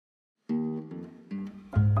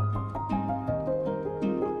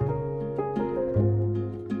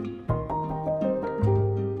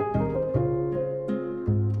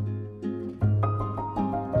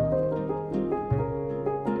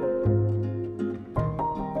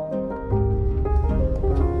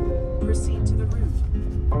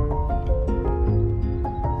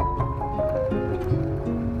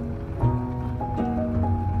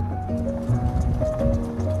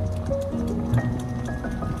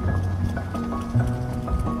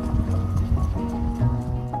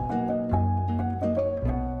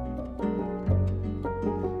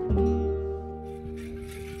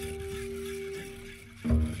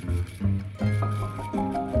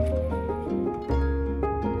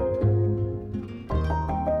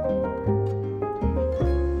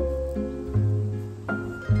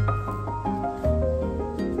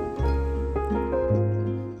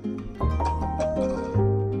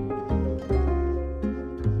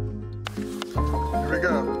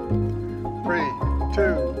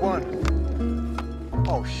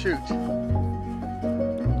shoot.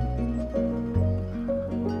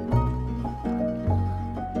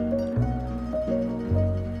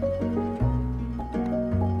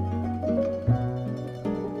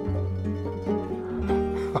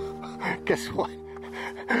 Guess what?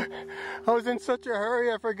 I was in such a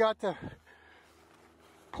hurry I forgot to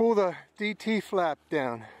pull the DT flap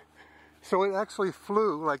down. So it actually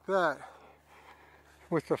flew like that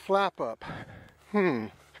with the flap up.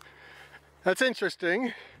 That's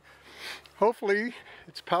interesting. Hopefully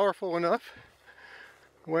it's powerful enough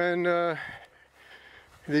when the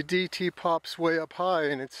DT pops way up high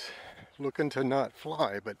and it's looking to not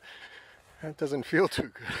fly, but that doesn't feel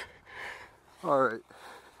too good. Alright.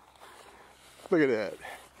 Look at that.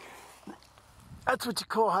 That's what you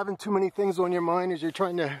call having too many things on your mind as you're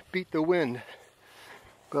trying to beat the wind.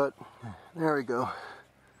 But there we go.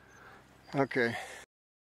 Okay.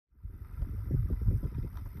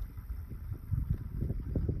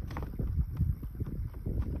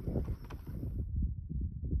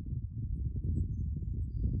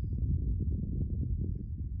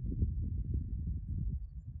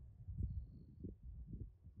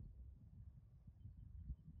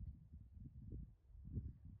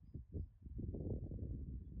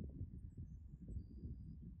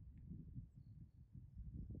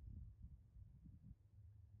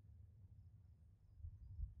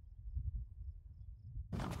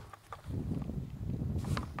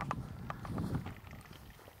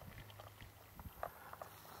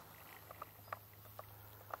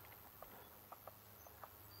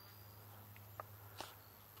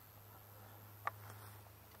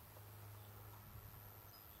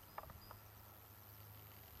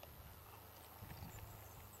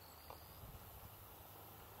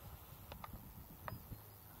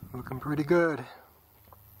 Looking pretty good.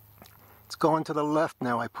 It's going to the left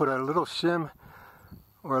now. I put a little shim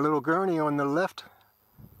or a little gurney on the left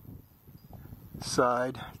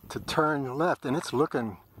side to turn left, and it's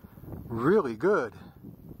looking really good.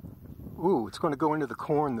 Ooh, it's going to go into the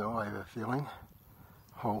corn though, I have a feeling.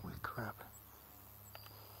 Holy crap.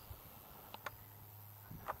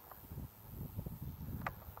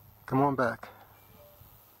 Come on back.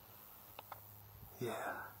 Yeah.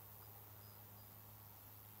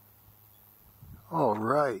 All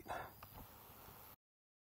right.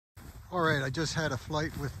 I just had a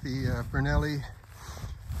flight with the Burnelli,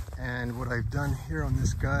 and what I've done here on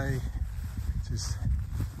this guy, it's his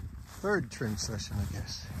third trim session, I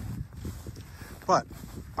guess. But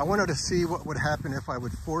I wanted to see what would happen if I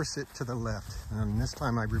would force it to the left. And this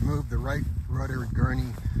time I removed the right rudder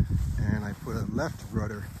gurney and I put a left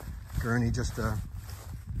rudder gurney, just 1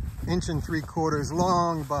 3/4 inches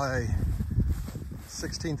long by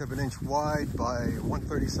 1/16 of an inch wide by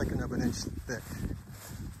 1/32 of an inch thick.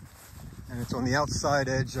 And it's on the outside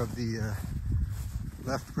edge of the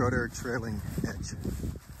left rudder trailing edge.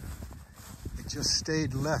 It just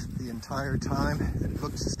stayed left the entire time. It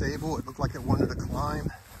looked stable. It looked like it wanted to climb.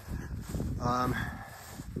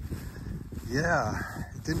 Yeah,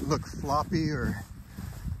 it didn't look floppy or,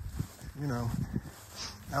 you know,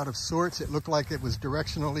 out of sorts. It looked like it was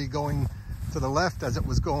directionally going to the left as it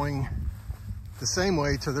was going the same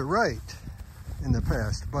way to the right in the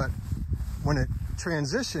past. But when it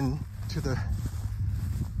transitioned to the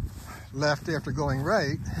left after going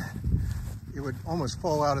right, it would almost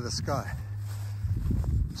fall out of the sky.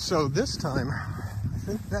 So this time, I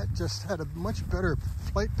think that just had a much better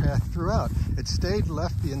flight path throughout. It stayed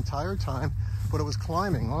left the entire time, but it was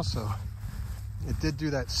climbing also. It did do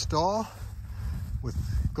that stall with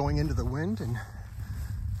going into the wind, and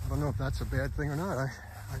I don't know if that's a bad thing or not. I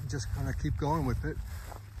just kind of keep going with it.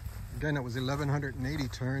 Again, it was 1,180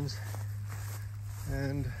 turns,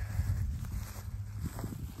 and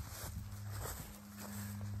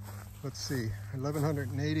let's see,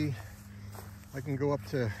 1,180. I can go up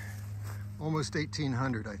to almost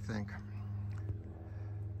 1,800, I think.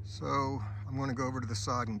 So I'm going to go over to the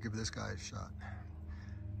side and give this guy a shot,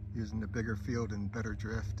 using the bigger field and better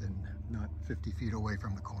drift and not 50 feet away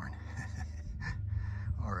from the corn.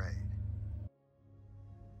 All right.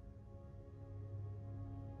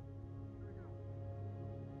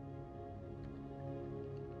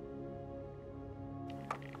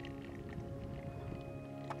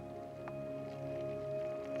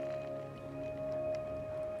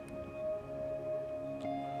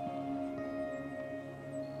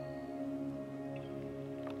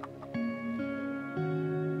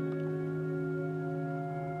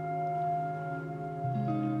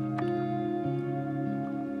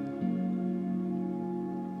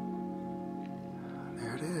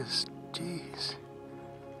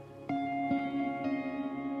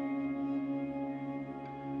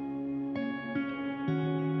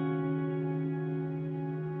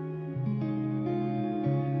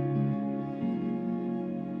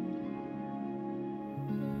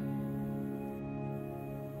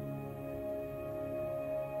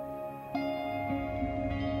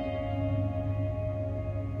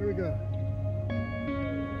 go.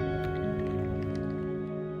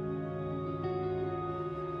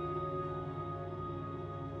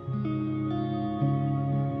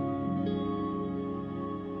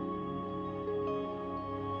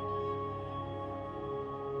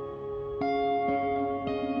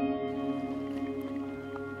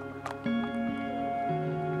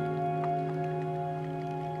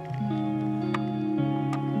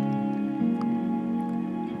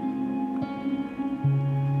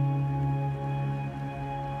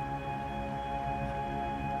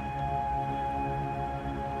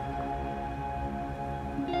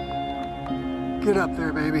 Get up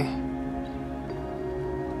there, baby.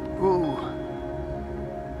 Whoa.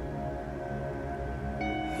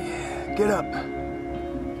 Yeah, get up.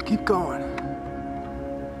 Keep going.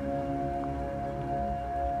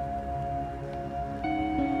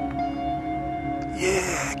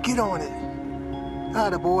 Yeah, get on it.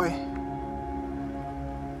 Atta boy.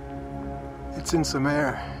 It's in some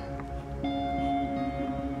air.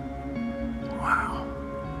 Wow.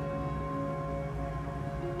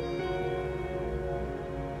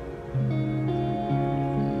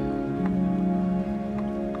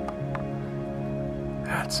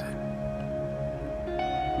 That's it.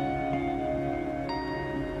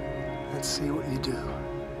 Let's see what you do.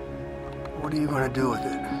 What are you going to do with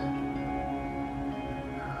it?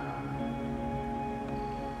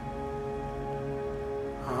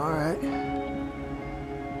 All right.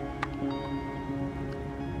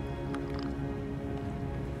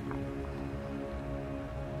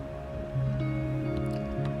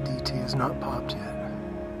 DT has not popped yet.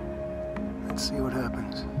 Let's see what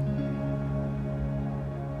happens.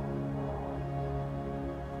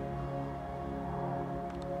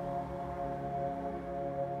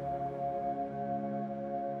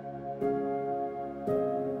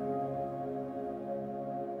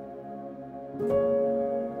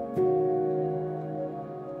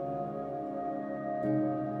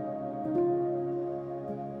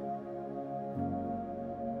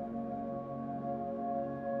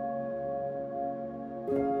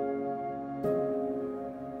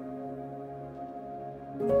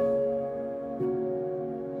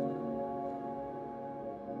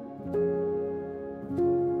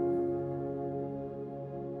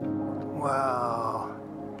 Wow.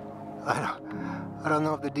 I don't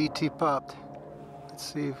know if the DT popped.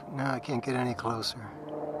 Let's see if, no, I can't get any closer.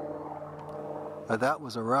 But that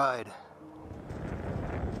was a ride.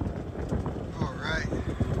 All right.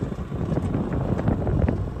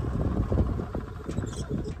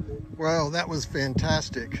 Well, that was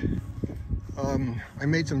fantastic. I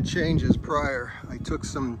made some changes prior. I took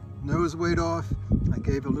some nose weight off. I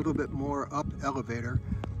gave a little bit more up elevator.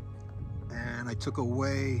 And I took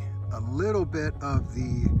away a little bit of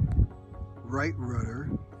the right rudder,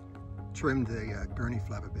 trimmed the gurney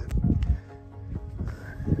flap a bit.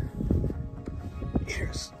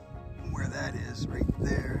 Here's where that is, right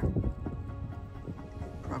there.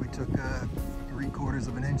 Probably took 3/4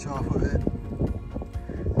 of an inch off of it.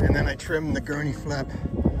 And then I trimmed the gurney flap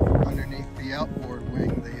underneath the outboard wing,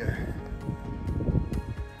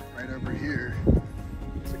 right over here.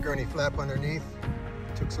 It's a gurney flap underneath.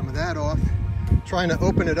 Took some of that off, trying to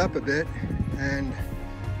open it up a bit and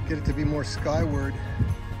get it to be more skyward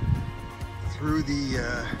through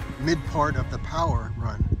the mid part of the power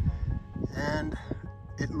run. And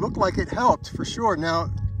it looked like it helped for sure. Now,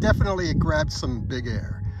 definitely it grabbed some big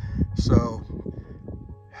air. So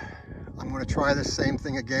I'm going to try the same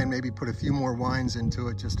thing again, maybe put a few more winds into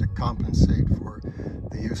it just to compensate for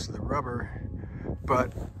the use of the rubber.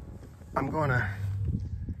 But I'm going to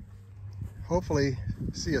hopefully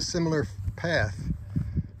see a similar path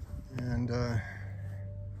and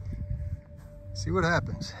see what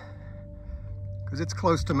happens, because it's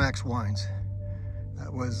close to max winds.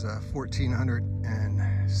 That was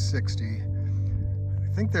 1460. I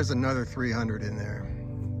think there's another 300 in there,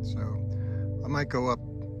 so I might go up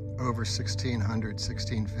over 1600,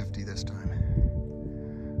 1650 this time.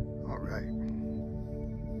 All right.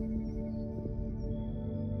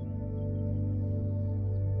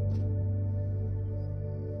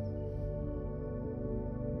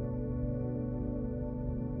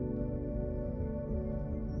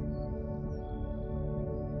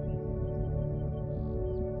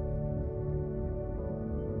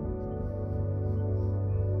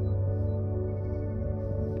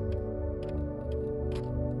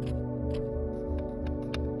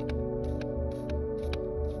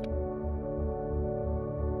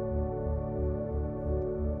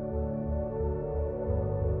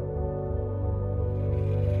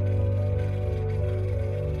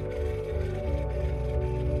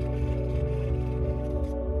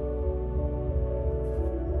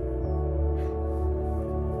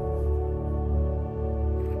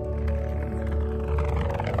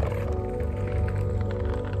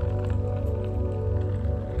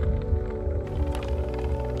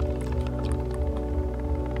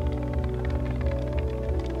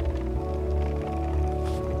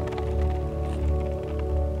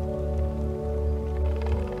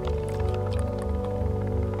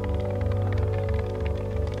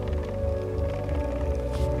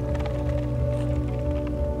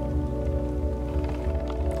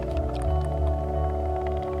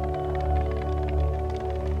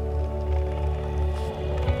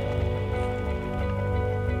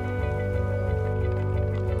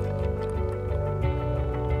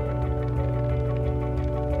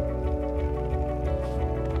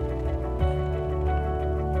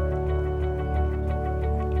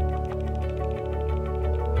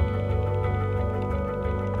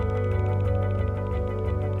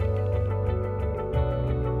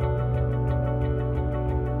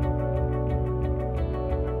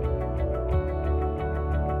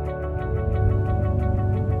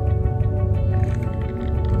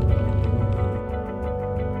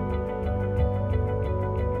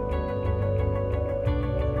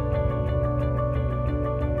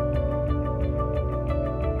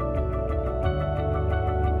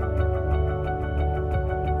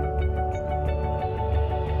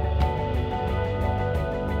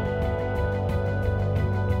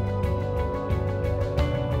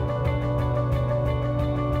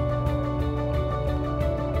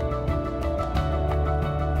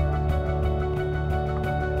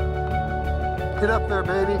 Get up there,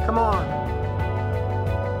 baby. Come on.